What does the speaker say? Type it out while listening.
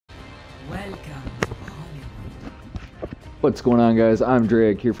Welcome to Hollywood. What's going on, guys? I'm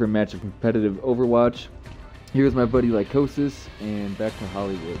Drake here for a match of competitive Overwatch. Here's my buddy Lycosis, and back to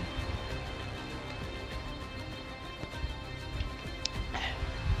Hollywood.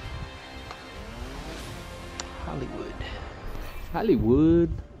 Hollywood.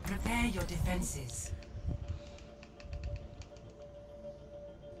 Prepare your defenses.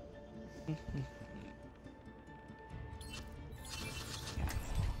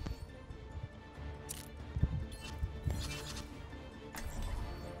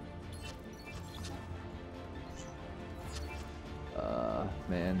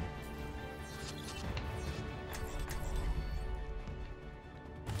 Man.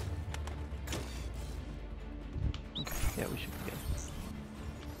 Yeah, we should be good.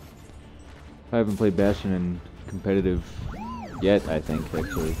 I haven't played Bastion in competitive yet, I think,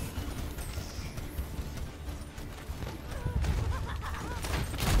 actually.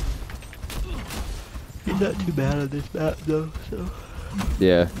 He's not too bad on this map, though, so...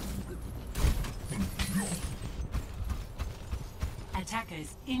 Yeah.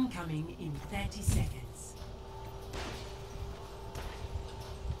 Attackers incoming in 30 seconds.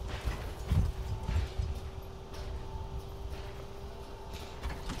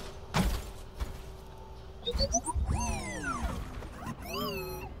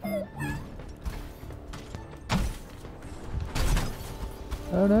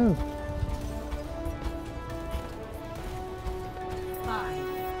 Oh no.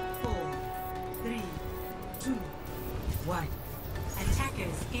 5, 4, 3, 2, 1.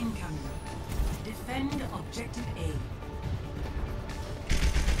 Attackers incoming. Defend objective A.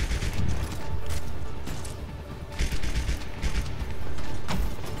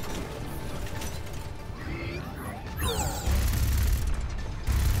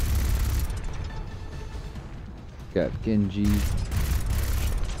 Got Genji.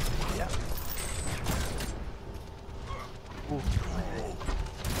 Yeah. Ooh.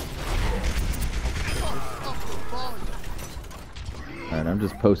 Alright, I'm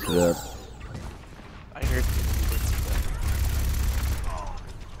just posted up. I heard.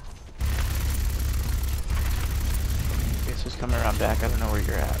 Guess just coming around back. I don't know where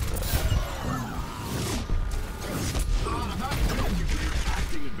you're at, but...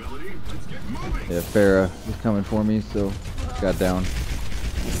 Yeah, Farah was coming for me, so got down.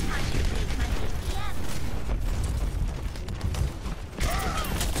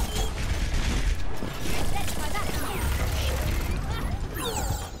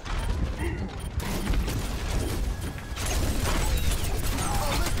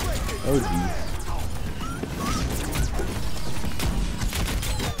 Oh geez.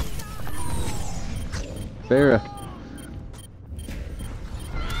 Farah.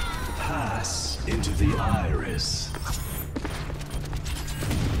 Pass into the iris.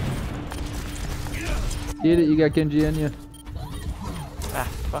 Get it, you got Genji on you. Ah,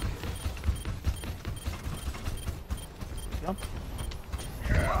 fuck. Jump.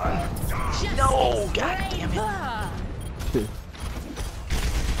 No! God damn it!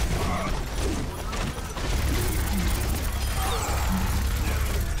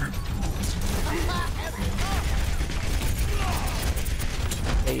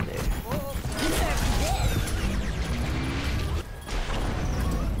 Hey there.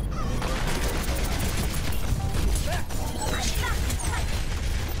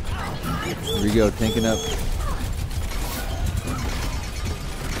 Here we go, tanking up.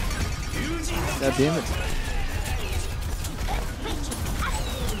 God damn it.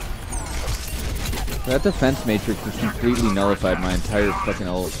 That defense matrix has completely nullified my entire fucking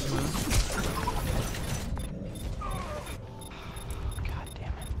ult. God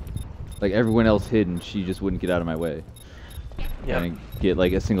damn it. Like everyone else hid and she just wouldn't get out of my way. Yeah. And get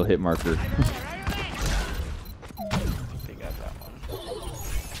like a single hit marker. They got that one.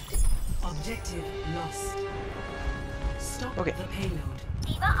 Objective lost. Stop Okay. the payload.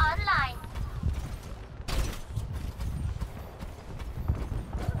 Diva online.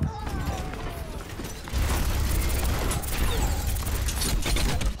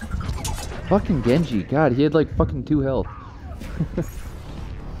 Fucking Genji, God, he had like fucking 2 health.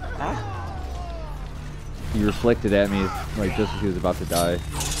 Huh? He reflected at me like just as he was about to die.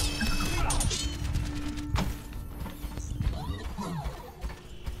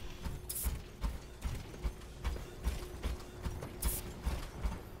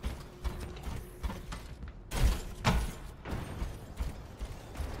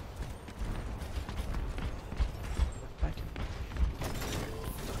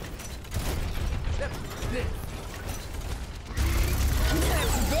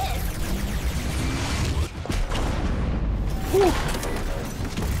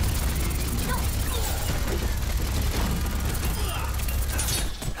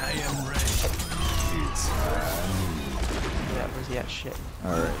 shit.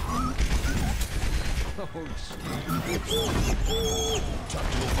 Alright.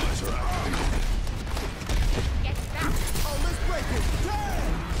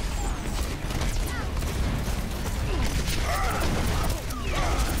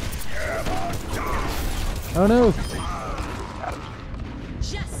 Oh no!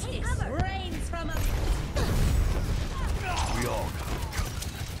 Justice reigns from above. We all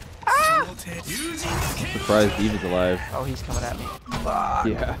Surprised Eve is alive. Oh, he's coming at me.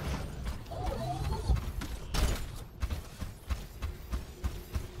 Yeah.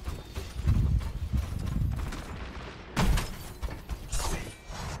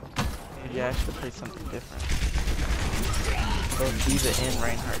 Maybe I should play something different. Both Diva and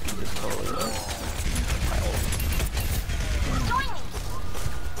Reinhardt can just totally like my ult.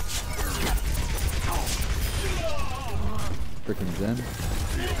 Frickin' Zen.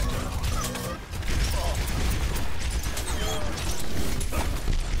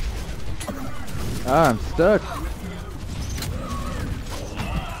 Ah, I'm stuck.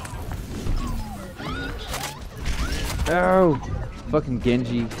 Oh! Fucking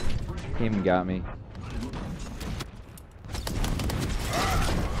Genji came and got me.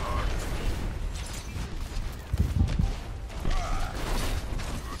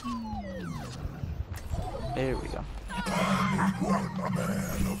 There we go.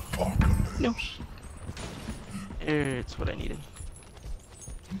 No. It's what I needed.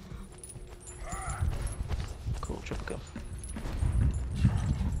 Cool, triple kill.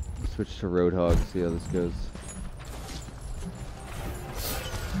 Switch to Roadhog, see how this goes.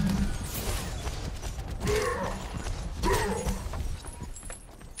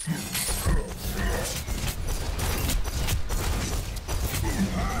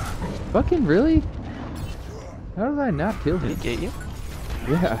 Fucking really? How did I not kill Did him? he get you?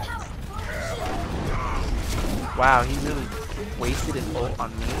 Yeah. Wow, he really wasted his ult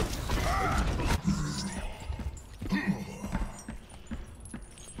on me.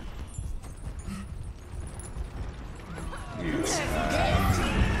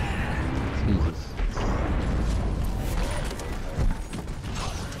 Jesus.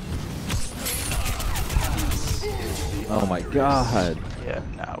 Oh my god. Yeah,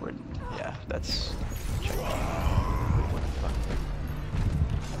 now we're yeah, that's what the fuck?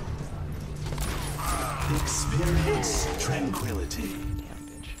 experience tranquility. Damn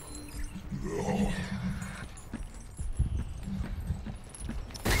bitch.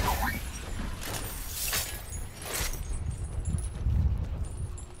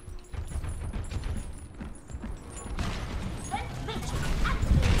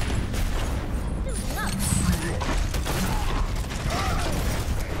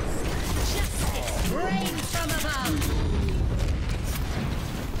 Reigns from above.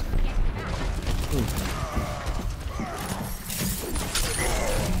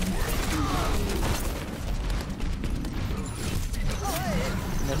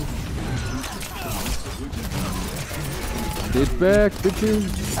 Get back,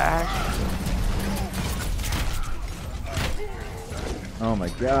 bitches. Ash. Oh my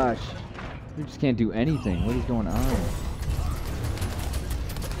gosh. You just can't do anything. What is going on?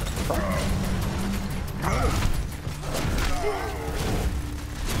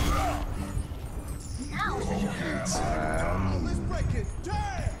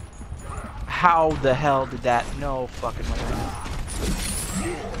 How the hell did that? No fucking way.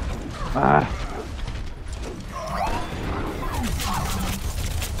 Ah.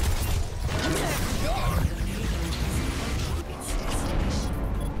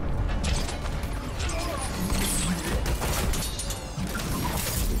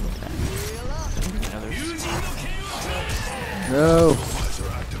 No.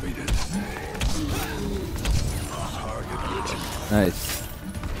 Nice.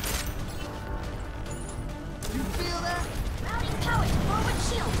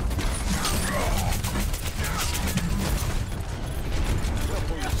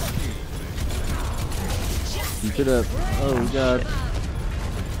 Keep it up. Oh god.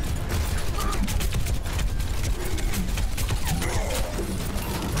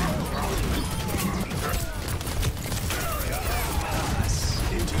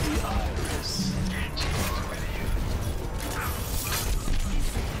 Into the iris.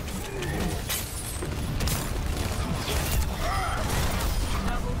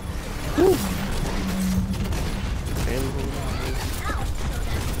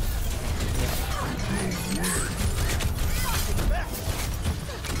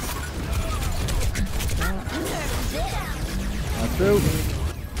 Not through.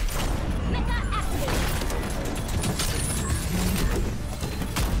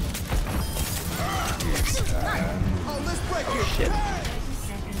 Oh shit.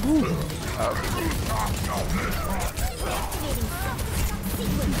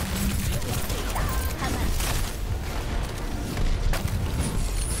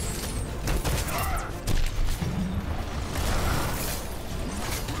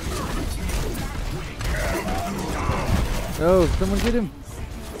 No, someone get him.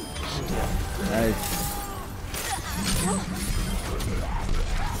 Nice.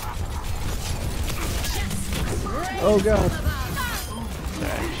 Oh god.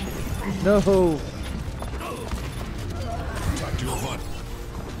 No.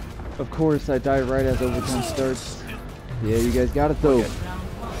 Of course, I die right as overtime starts. Yeah, you guys got it though.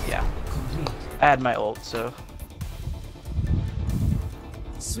 Yeah. I had my ult, so.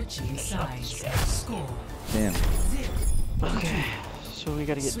 Switching sides. Score. Damn. Okay. So we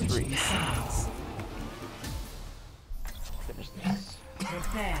gotta get 3. Switching sides. Finish this.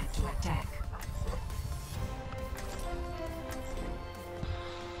 Prepare to attack.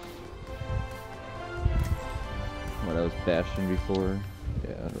 What, I was Bastion before?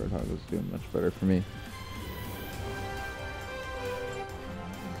 Yeah, Roadhog was doing much better for me.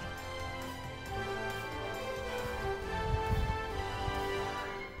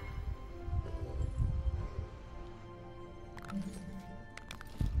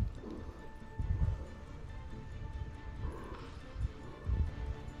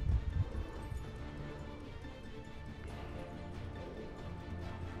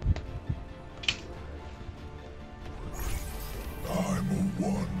 I'm a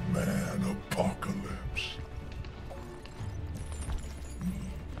one-man apocalypse.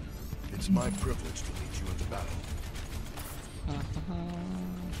 It's my privilege to lead you into battle.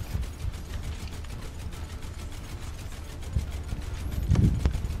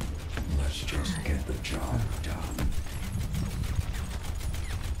 Let's just get the job done.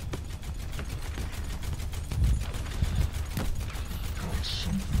 Got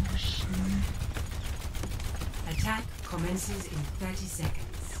something to say. Attack commences in 30 seconds.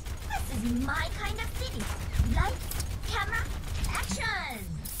 This is my kind of city. Lights, camera, action!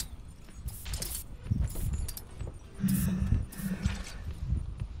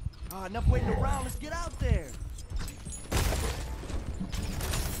 Enough waiting around. Let's get out there.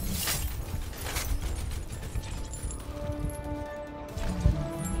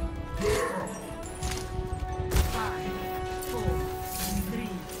 Five, 4, 3,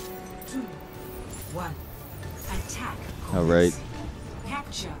 2, 1. Attack commencing. All right.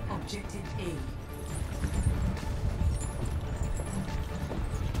 Capture objective A.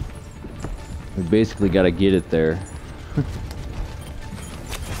 We basically got to get it there.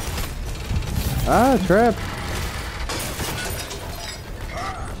 Ah, trap.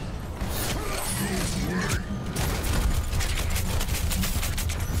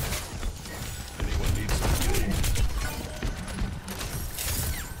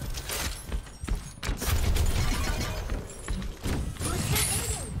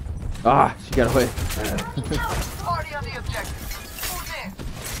 Ah, she got away. Party on the objective. Move in.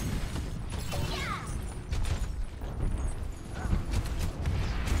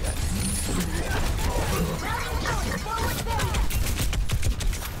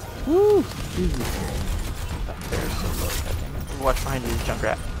 Woo! Jesus. There's so low. Watch behind you,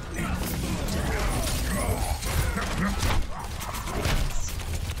 Junkrat.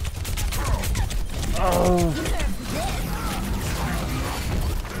 Oh.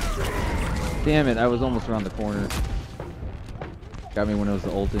 Damn it, I was almost around the corner. Got me when it was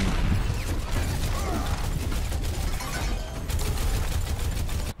the ulting.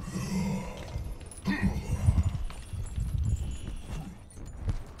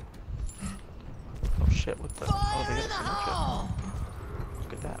 Oh shit, what the? Oh, they got a single chip.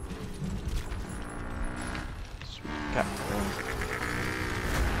 Look at that. Sweet. Got room.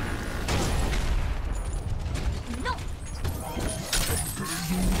 No!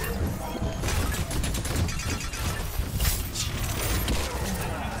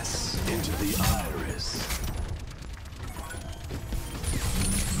 Into the iris.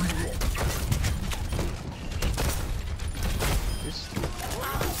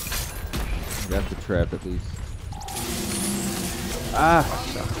 Got the trap at least. Ah!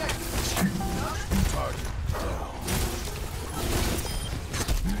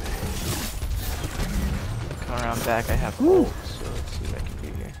 Come around back, I have ult, so let's see what I can do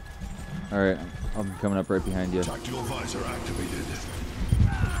here. Alright, I'm coming up right behind you. Tactical visor activated.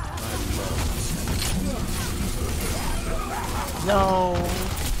 No!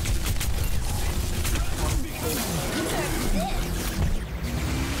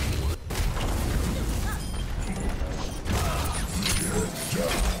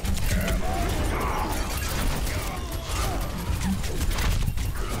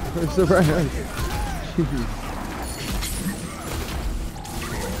 Where's the right? Jeez.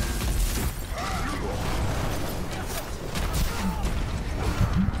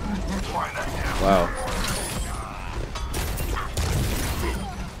 Wow.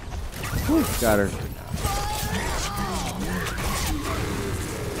 Whew, got her.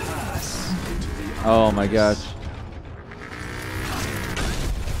 Oh my gosh.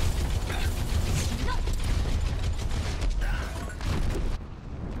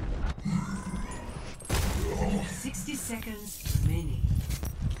 No. 60 seconds remaining.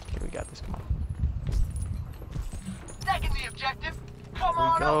 Okay, we got this. Come on. Taking the objective. Come Here we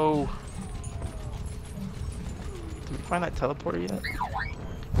on. go. Did we find that teleporter yet?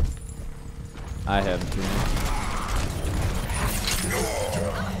 I haven't seen it.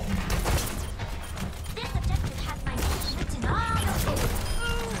 This objective has my name written all over it.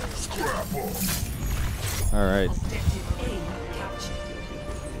 Alright. Objective A captured.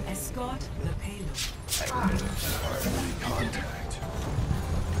 Escort the payload. Contact.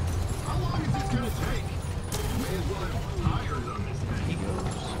 How long is this gonna take? May as well have hired them. He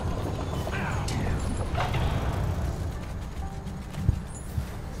goes.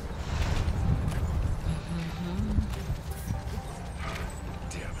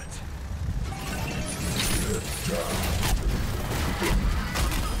 Damn it.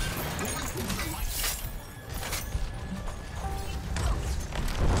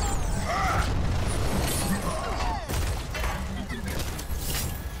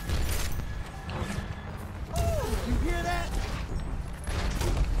 You hear that?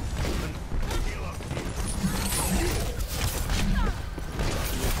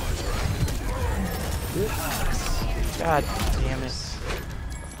 God damn it.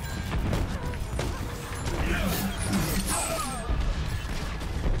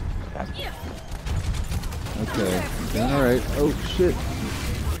 Okay. Doing alright. Oh shit.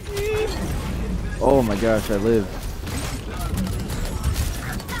 Oh my gosh, I live.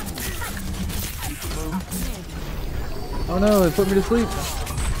 Oh no, it put me to sleep.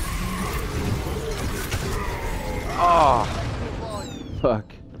 Oh, Fuck.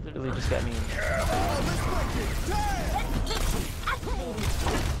 literally just got me.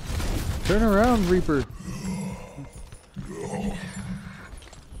 Turn around, Reaper.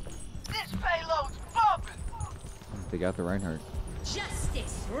 This payload's bumping. They got the Reinhardt.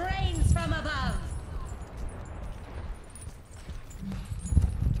 Justice reigns from above.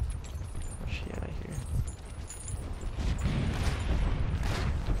 Where's she out of here?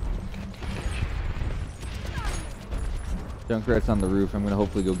 Junkrat's on the roof. I'm gonna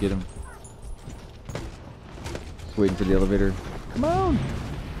hopefully go get him. Just waiting for the elevator. Come on!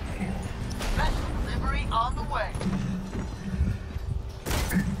 Best delivery on the way.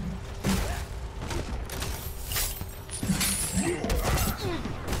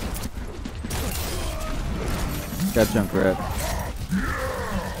 Got Junkrat.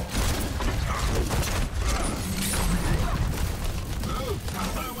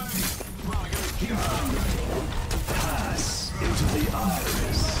 Suiting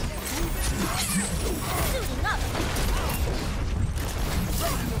up.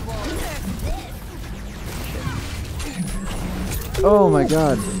 Oh my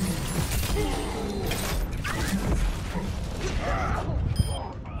god.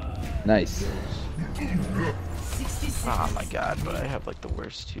 Nice. 60 seconds. Oh my god, but I have like the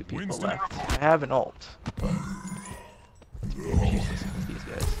worst two people left. I have an ult, but it's pretty useless with these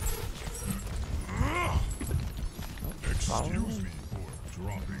guys. Following Excuse me? me for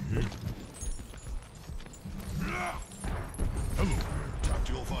dropping in. Hello there.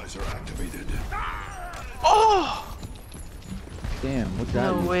 Tactical visor activated. Oh! Damn, what got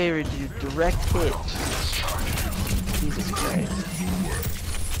No you? way, would you direct hit? Jesus Christ.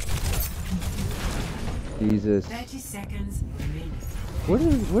 Jesus. 30 seconds remaining.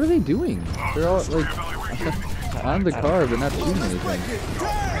 What are they doing? They're all like on the car but not shooting anything.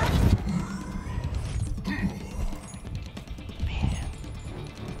 Man.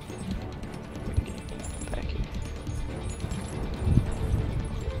 We can get back here.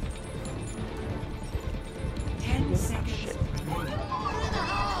 Ten seconds Shit. remaining.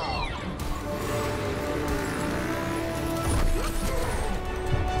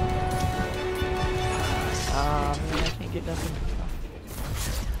 Man, I can't get nothing.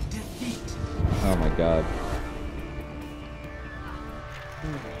 Defeat. Oh my god.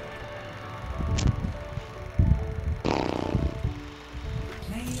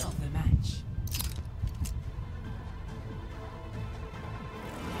 Play of the match.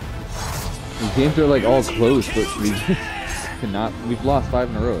 These games are like all close, but we cannot. We've lost 5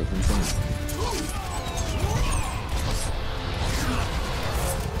 in a row. It's insane.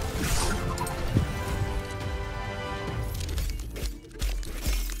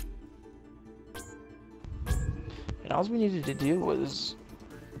 And all we needed to do was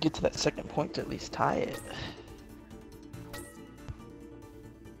get to that second point to at least tie it.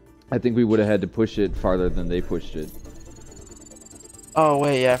 I think we would have had to push it farther than they pushed it. Oh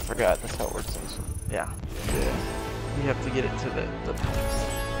wait, yeah, I forgot. That's how it works. Yeah. You have to get it to the points.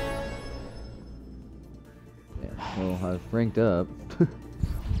 Yeah, well, I've ranked up.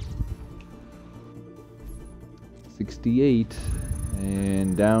 68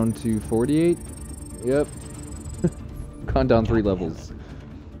 and down to 48. Yep. Gone down 3 levels.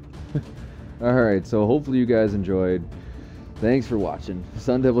 Alright, so hopefully you guys enjoyed. Thanks for watching.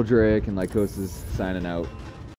 Sun Devil Drake and Lycosis signing out.